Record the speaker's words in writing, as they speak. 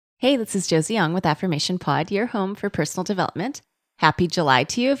Hey, this is Josie Young with Affirmation Pod, your home for personal development. Happy July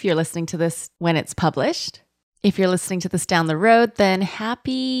to you if you're listening to this when it's published. If you're listening to this down the road, then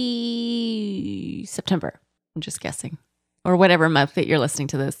happy September. I'm just guessing. Or whatever month that you're listening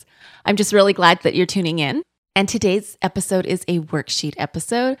to this. I'm just really glad that you're tuning in. And today's episode is a worksheet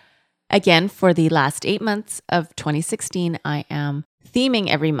episode. Again, for the last 8 months of 2016, I am theming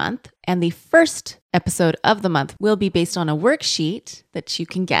every month. And the first episode of the month will be based on a worksheet that you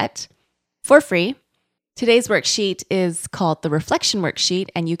can get for free. Today's worksheet is called the Reflection Worksheet,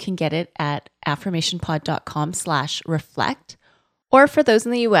 and you can get it at affirmationpod.com/reflect. Or for those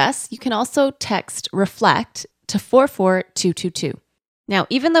in the US, you can also text REFLECT to 44222. Now,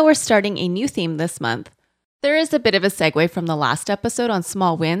 even though we're starting a new theme this month, there is a bit of a segue from the last episode on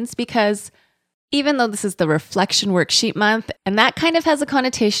small wins, because even though this is the Reflection Worksheet month, and that kind of has a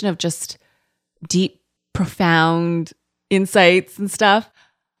connotation of just deep, profound insights and stuff,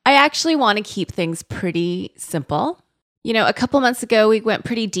 I actually want to keep things pretty simple. You know, a couple months ago, we went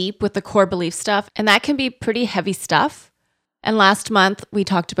pretty deep with the core belief stuff, and that can be pretty heavy stuff. And last month, we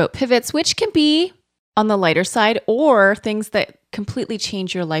talked about pivots, which can be on the lighter side, or things that completely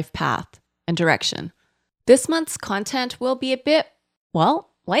change your life path and direction. This month's content will be a bit,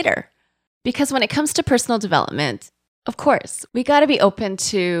 lighter. Because when it comes to personal development, of course, we got to be open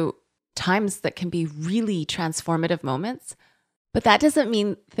to times that can be really transformative moments. But that doesn't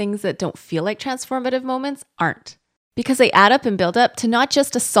mean things that don't feel like transformative moments aren't. Because they add up and build up to not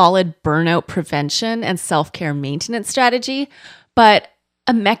just a solid burnout prevention and self-care maintenance strategy, but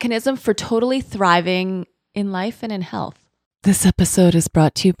a mechanism for totally thriving in life and in health. This episode is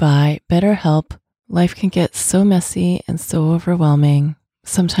brought to you by BetterHelp. Life can get so messy and so overwhelming.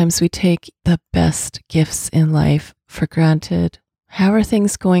 Sometimes we take the best gifts in life for granted. How are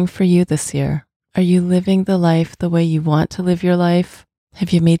things going for you this year? Are you living the life the way you want to live your life?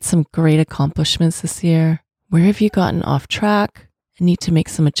 Have you made some great accomplishments this year? Where have you gotten off track and need to make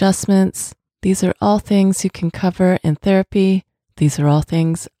some adjustments? These are all things you can cover in therapy. These are all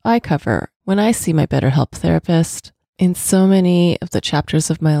things I cover when I see my BetterHelp therapist. In so many of the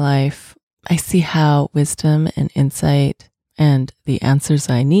chapters of my life, I see how wisdom and insight and the answers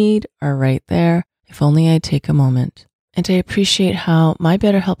I need are right there, if only I take a moment. And I appreciate how my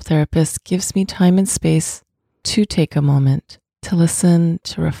BetterHelp therapist gives me time and space to take a moment, to listen,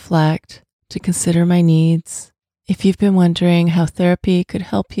 to reflect, to consider my needs. If you've been wondering how therapy could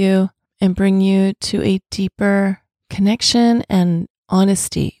help you and bring you to a deeper connection and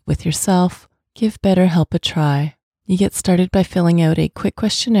honesty with yourself, give BetterHelp a try. You get started by filling out a quick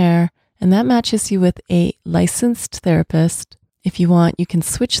questionnaire, and that matches you with a licensed therapist. If you want, you can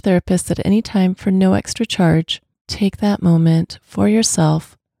switch therapists at any time for no extra charge. Take that moment for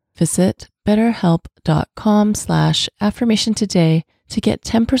yourself. Visit betterhelp.com/affirmation today to get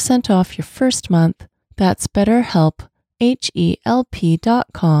 10% off your first month. That's BetterHelp,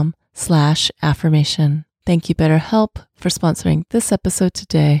 HELP.com/affirmation. Thank you, BetterHelp, for sponsoring this episode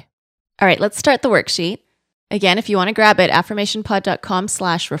today. All right, let's start the worksheet. Again, if you want to grab it,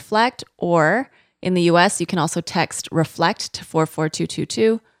 affirmationpod.com/reflect, or in the US, you can also text REFLECT to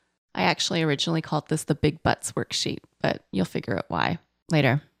 44222. I actually originally called this the Big Butts worksheet, but you'll figure out why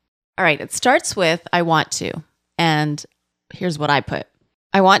later. All right, it starts with I want to, and here's what I put.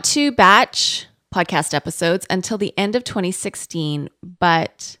 I want to batch podcast episodes until the end of 2016,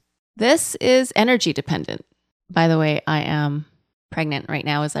 but this is energy dependent. By the way, I am pregnant right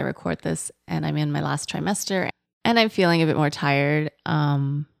now as I record this, and I'm in my last trimester, and I'm feeling a bit more tired.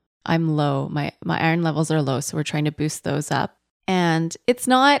 I'm low. My iron levels are low, so we're trying to boost those up. And it's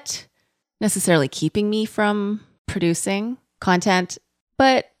not necessarily keeping me from producing content,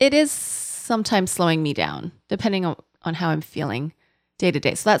 but it is sometimes slowing me down, depending on how I'm feeling day to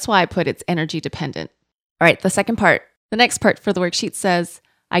day. So that's why I put it's energy dependent. All right, the next part for the worksheet says,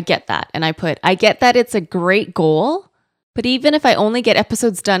 I get that. And I put, I get that it's a great goal, but even if I only get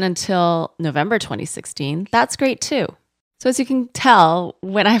episodes done until November 2016, that's great too. So as you can tell,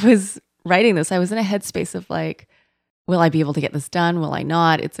 when I was writing this, I was in a headspace of like, will I be able to get this done? Will I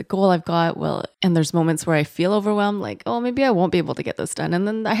not? It's a goal I've got. And there's moments where I feel overwhelmed, like, oh, maybe I won't be able to get this done. And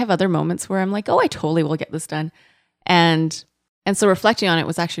then I have other moments where I'm like, oh, I totally will get this done. And so reflecting on it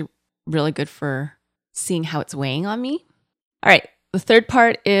was actually really good for seeing how it's weighing on me. All right. The third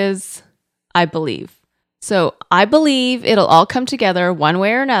part is I believe. So I believe it'll all come together one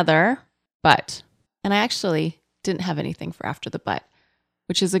way or another, but, and I actually didn't have anything for after the but,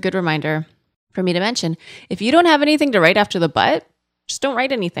 which is a good reminder for me to mention. If you don't have anything to write after the but, just don't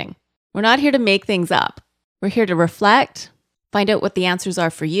write anything. We're not here to make things up. We're here to reflect, find out what the answers are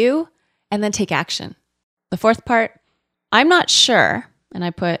for you, and then take action. The fourth part, I'm not sure, and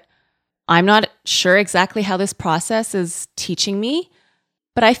I put, I'm not sure exactly how this process is teaching me,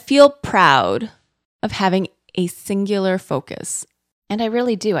 but I feel proud of having a singular focus. And I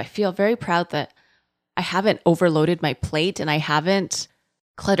really do. I feel very proud that I haven't overloaded my plate and I haven't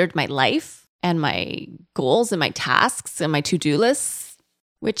cluttered my life and my goals and my tasks and my to-do lists,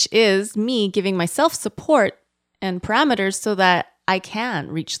 which is me giving myself support and parameters so that I can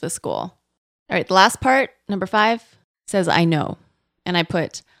reach this goal. All right, the last part, number 5, says I know. And I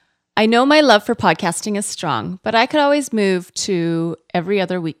put, I know my love for podcasting is strong, but I could always move to every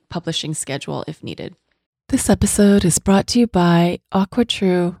other week publishing schedule if needed. This episode is brought to you by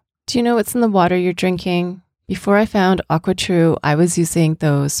AquaTrue. Do you know what's in the water you're drinking? Before I found AquaTrue, I was using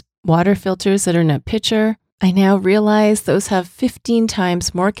those water filters that are in a pitcher. I now realize those have 15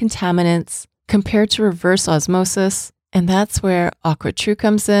 times more contaminants compared to reverse osmosis, and that's where AquaTrue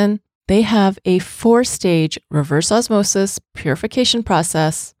comes in. They have a 4-stage reverse osmosis purification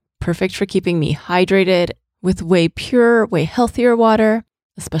process, perfect for keeping me hydrated with way purer, way healthier water,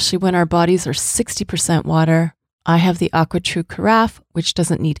 especially when our bodies are 60% water. I have the AquaTrue carafe, which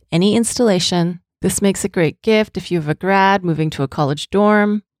doesn't need any installation. This makes a great gift if you have a grad moving to a college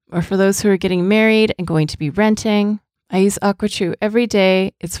dorm, or for those who are getting married and going to be renting. I use AquaTrue every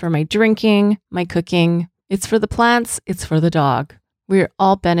day. It's for my drinking, my cooking. It's for the plants. It's for the dog. We're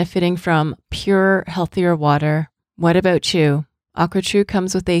all benefiting from pure, healthier water. What about you? AquaTrue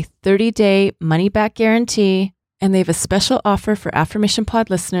comes with a 30-day money-back guarantee, and they have a special offer for Affirmation Pod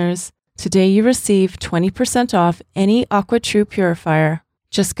listeners. Today you receive 20% off any AquaTrue purifier.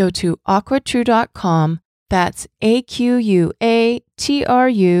 Just go to aquatrue.com, that's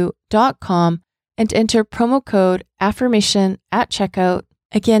AQUATRU.com, and enter promo code AFFIRMATION at checkout.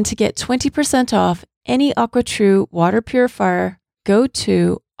 Again, to get 20% off any AquaTrue water purifier, go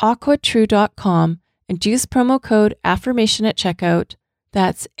to aquatrue.com and use promo code AFFIRMATION at checkout.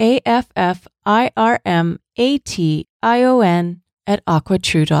 That's AFFIRMATION at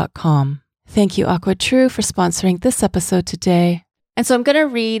aquatrue.com. Thank you, AquaTrue, for sponsoring this episode today. And so I'm going to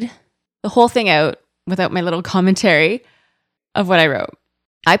read the whole thing out without my little commentary of what I wrote.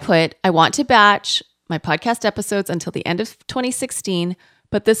 I put, I want to batch my podcast episodes until the end of 2016,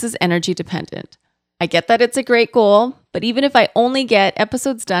 but this is energy dependent. I get that it's a great goal, but even if I only get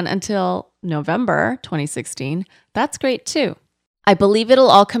episodes done until November 2016, that's great too. I believe it'll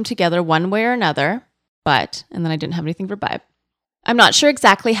all come together one way or another, but, and then I didn't have anything for but. I'm not sure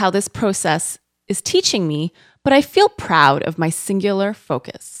exactly how this process is teaching me, but I feel proud of my singular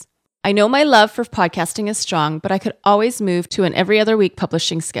focus. I know my love for podcasting is strong, but I could always move to an every other week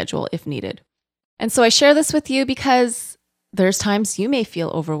publishing schedule if needed. And so I share this with you because there's times you may feel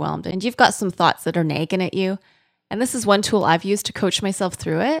overwhelmed and you've got some thoughts that are nagging at you. And this is one tool I've used to coach myself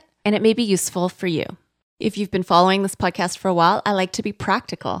through it, and it may be useful for you. If you've been following this podcast for a while, I like to be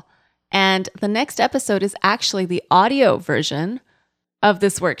practical. And the next episode is actually the audio version of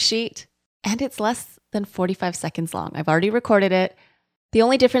this worksheet, and it's less than 45 seconds long. I've already recorded it. The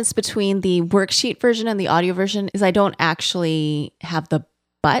only difference between the worksheet version and the audio version is I don't actually have the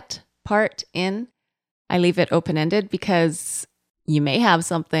but part in. I leave it open-ended because you may have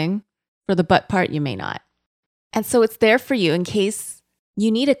something for the but part, you may not. And so it's there for you in case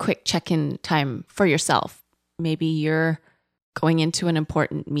you need a quick check-in time for yourself. Maybe you're going into an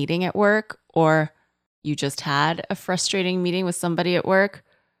important meeting at work, or you just had a frustrating meeting with somebody at work,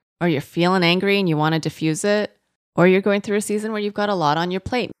 or you're feeling angry and you want to diffuse it, or you're going through a season where you've got a lot on your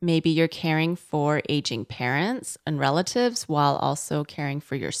plate. Maybe you're caring for aging parents and relatives while also caring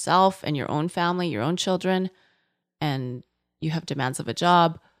for yourself and your own family, your own children, and you have demands of a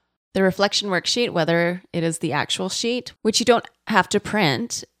job. The Reflection Worksheet, whether it is the actual sheet, which you don't have to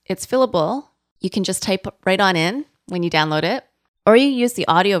print, it's fillable. You can just type right on in when you download it, or you use the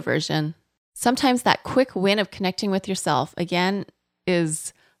audio version. Sometimes that quick win of connecting with yourself, again,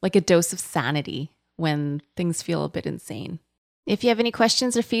 is like a dose of sanity when things feel a bit insane. If you have any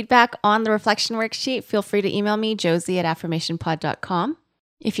questions or feedback on the Reflection Worksheet, feel free to email me, josie@affirmationpod.com.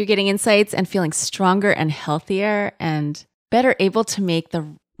 If you're getting insights and feeling stronger and healthier and better able to make the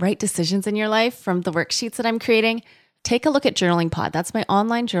right decisions in your life from the worksheets that I'm creating, take a look at Journaling Pod. That's my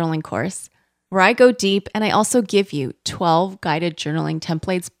online journaling course where I go deep, and I also give you 12 guided journaling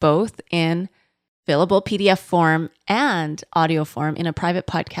templates, both in fillable PDF form and audio form in a private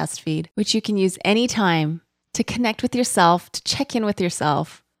podcast feed, which you can use anytime to connect with yourself, to check in with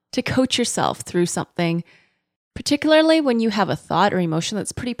yourself, to coach yourself through something, particularly when you have a thought or emotion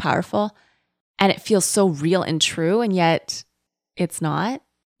that's pretty powerful and it feels so real and true, and yet it's not.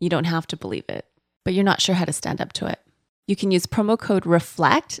 You don't have to believe it, but you're not sure how to stand up to it. You can use promo code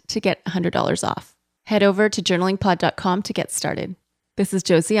REFLECT to get $100 off. Head over to journalingpod.com to get started. This is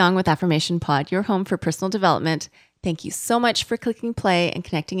Josie Young with Affirmation Pod, your home for personal development. Thank you so much for clicking play and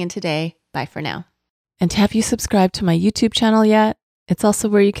connecting in today. Bye for now. And have you subscribed to my YouTube channel yet? It's also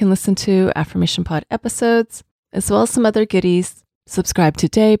where you can listen to Affirmation Pod episodes, as well as some other goodies. Subscribe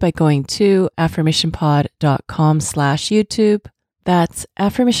today by going to affirmationpod.com/YouTube. That's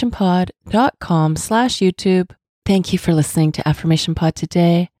affirmationpod.com/YouTube. Thank you for listening to Affirmation Pod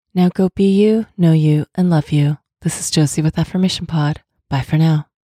today. Now go be you, know you, and love you. This is Josie with Affirmation Pod. Bye for now.